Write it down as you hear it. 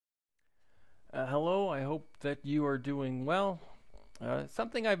Hello, I hope that you are doing well.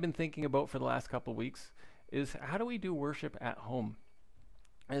 Something I've been thinking about for the last couple of weeks is how do we do worship at home?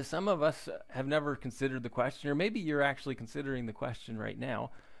 As some of us have never considered the question, or maybe you're actually considering the question right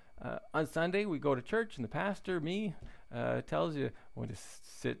now. On Sunday, we go to church, and the pastor, me, tells you when to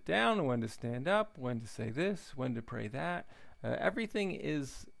sit down, when to stand up, when to say this, when to pray that. Everything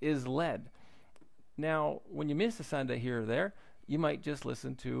is led. Now, when you miss a Sunday here or there, you might just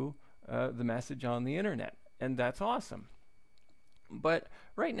listen to the message on the internet, and that's awesome. But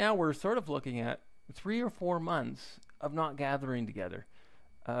right now, we're sort of looking at 3 or 4 months of not gathering together.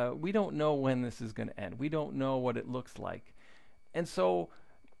 We don't know when this is going to end. We don't know what it looks like. And so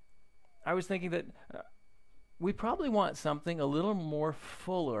I was thinking that we probably want something a little more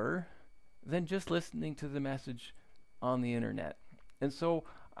fuller than just listening to the message on the internet. And so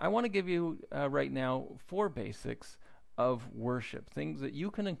I want to give you right now 4 basics of worship, things that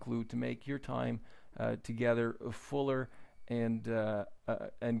you can include to make your time together fuller and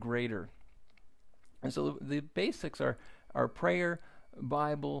greater. And so the basics are prayer,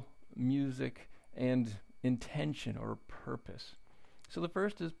 Bible, music, and intention or purpose. So the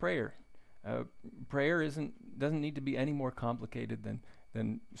first is prayer. Prayer doesn't need to be any more complicated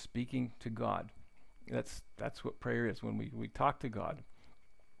than speaking to God. That's what prayer is, when we talk to God.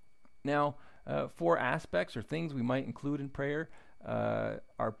 Now, 4 aspects or things we might include in prayer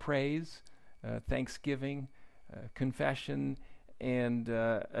are praise, thanksgiving, confession, and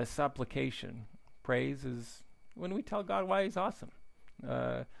a supplication. Praise is when we tell God why He's awesome.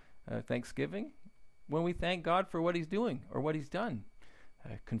 Thanksgiving, when we thank God for what He's doing or what He's done.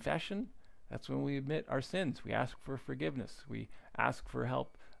 Confession, that's when we admit our sins. We ask for forgiveness. We ask for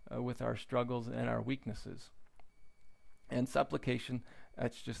help with our struggles and our weaknesses. And supplication,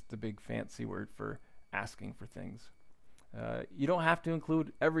 that's just the big fancy word for asking for things. You don't have to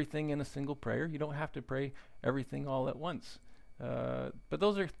include everything in a single prayer. You don't have to pray everything all at once. But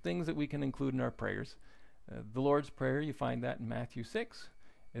those are things that we can include in our prayers. The Lord's Prayer, you find that in Matthew 6.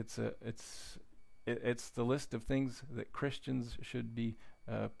 It's the list of things that Christians should be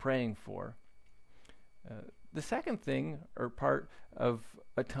praying for. The second thing, or part of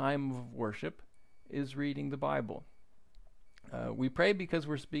a time of worship, is reading the Bible. We pray because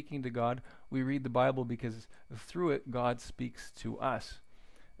we're speaking to God. We read the Bible because through it, God speaks to us.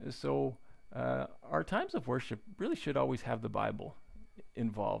 So our times of worship really should always have the Bible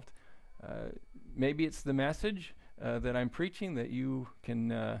involved. Maybe it's the message that I'm preaching that you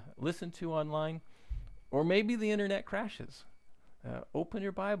can listen to online, or maybe the internet crashes. Open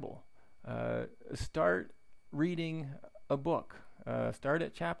your Bible. Start reading a book. Start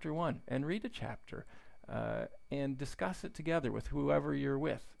at chapter 1 and read a chapter. And discuss it together with whoever you're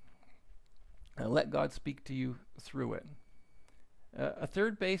with. Let God speak to you through it. A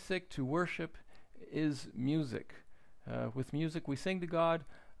third basic to worship is music. With music, we sing to God.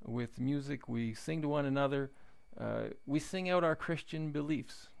 With music, we sing to one another. We sing out our Christian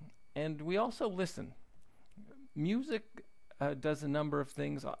beliefs. And we also listen. Music does a number of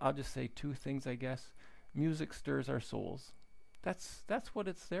things. I'll just say 2 things, I guess. Music stirs our souls. That's what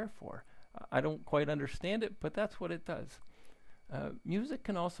it's there for. I don't quite understand it, but that's what it does. Music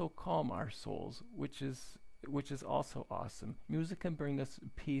can also calm our souls, which is also awesome. Music can bring us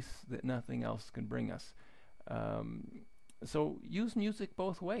peace that nothing else can bring us. So use music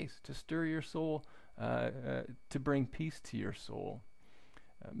both ways, to stir your soul, to bring peace to your soul.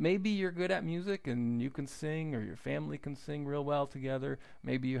 Maybe you're good at music and you can sing, or your family can sing real well together.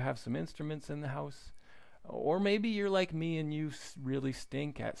 Maybe you have some instruments in the house. Or maybe you're like me and you really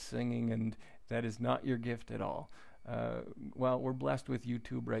stink at singing and that is not your gift at all. Well, we're blessed with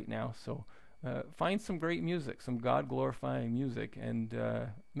YouTube right now, so find some great music, some God-glorifying music, and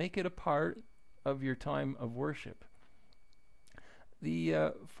make it a part of your time of worship.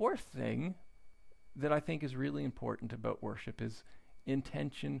 The 4th thing that I think is really important about worship is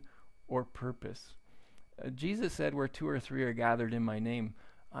intention or purpose. Jesus said, "Where 2 or 3 are gathered in my name,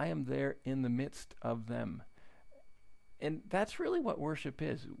 I am there in the midst of them." And that's really what worship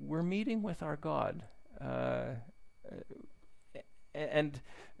is. We're meeting with our God. And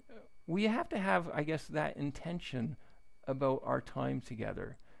we have to have, I guess, that intention about our time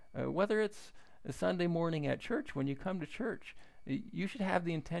together. Whether it's a Sunday morning at church, when you come to church, you should have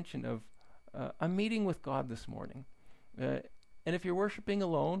the intention of, I'm meeting with God this morning. And if you're worshiping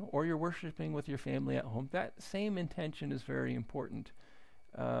alone or you're worshiping with your family at home, that same intention is very important.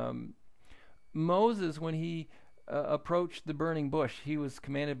 Moses, when he approached the burning bush, he was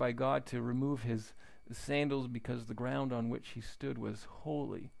commanded by God to remove his sandals because the ground on which he stood was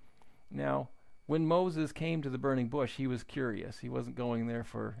holy. Now, When Moses came to the burning bush, he was curious. He wasn't going there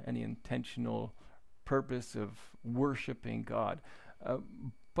for any intentional purpose of worshiping God.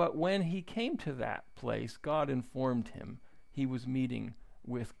 But when he came to that place, God informed him he was meeting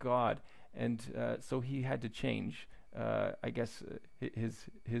with God, and so he had to change,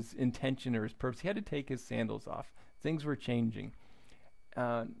 his intention or his purpose. He had to take his sandals off. Things were changing.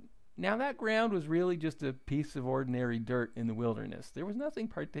 Now that ground was really just a piece of ordinary dirt in the wilderness. There was nothing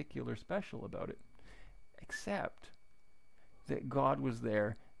particular special about it, except that God was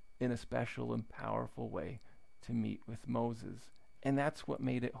there in a special and powerful way to meet with Moses. And that's what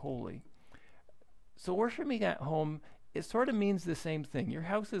made it holy. So worshiping at home, it sort of means the same thing. Your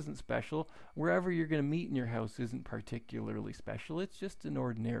house isn't special. Wherever you're going to meet in your house isn't particularly special. It's just an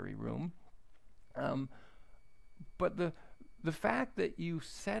ordinary room. But the fact that you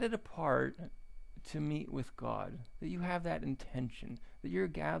set it apart to meet with God, that you have that intention, that you're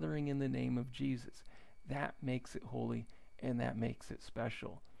gathering in the name of Jesus, that makes it holy and that makes it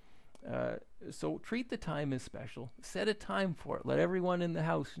special. So treat the time as special. Set a time for it. Let everyone in the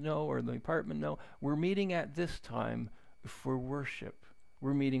house know, or the apartment know, we're meeting at this time for worship.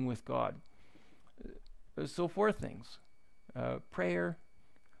 We're meeting with God. So 4 things: prayer,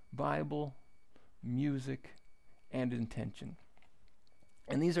 Bible, music, and intention.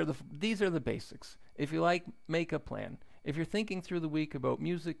 And these are the basics. If you like, make a plan. If you're thinking through the week about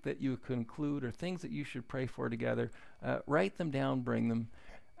music that you could include or things that you should pray for together, write them down, bring them.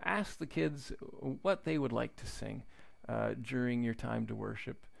 Ask the kids what they would like to sing during your time to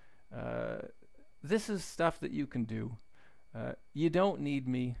worship. This is stuff that you can do. You don't need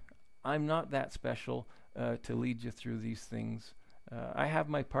me. I'm not that special to lead you through these things. I have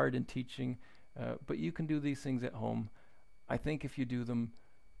my part in teaching, but you can do these things at home. I think if you do them,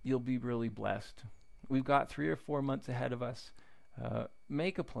 you'll be really blessed. We've got 3 or 4 months ahead of us.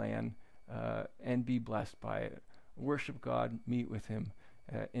 Make a plan and be blessed by it. Worship God, meet with Him,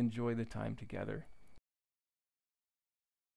 enjoy the time together.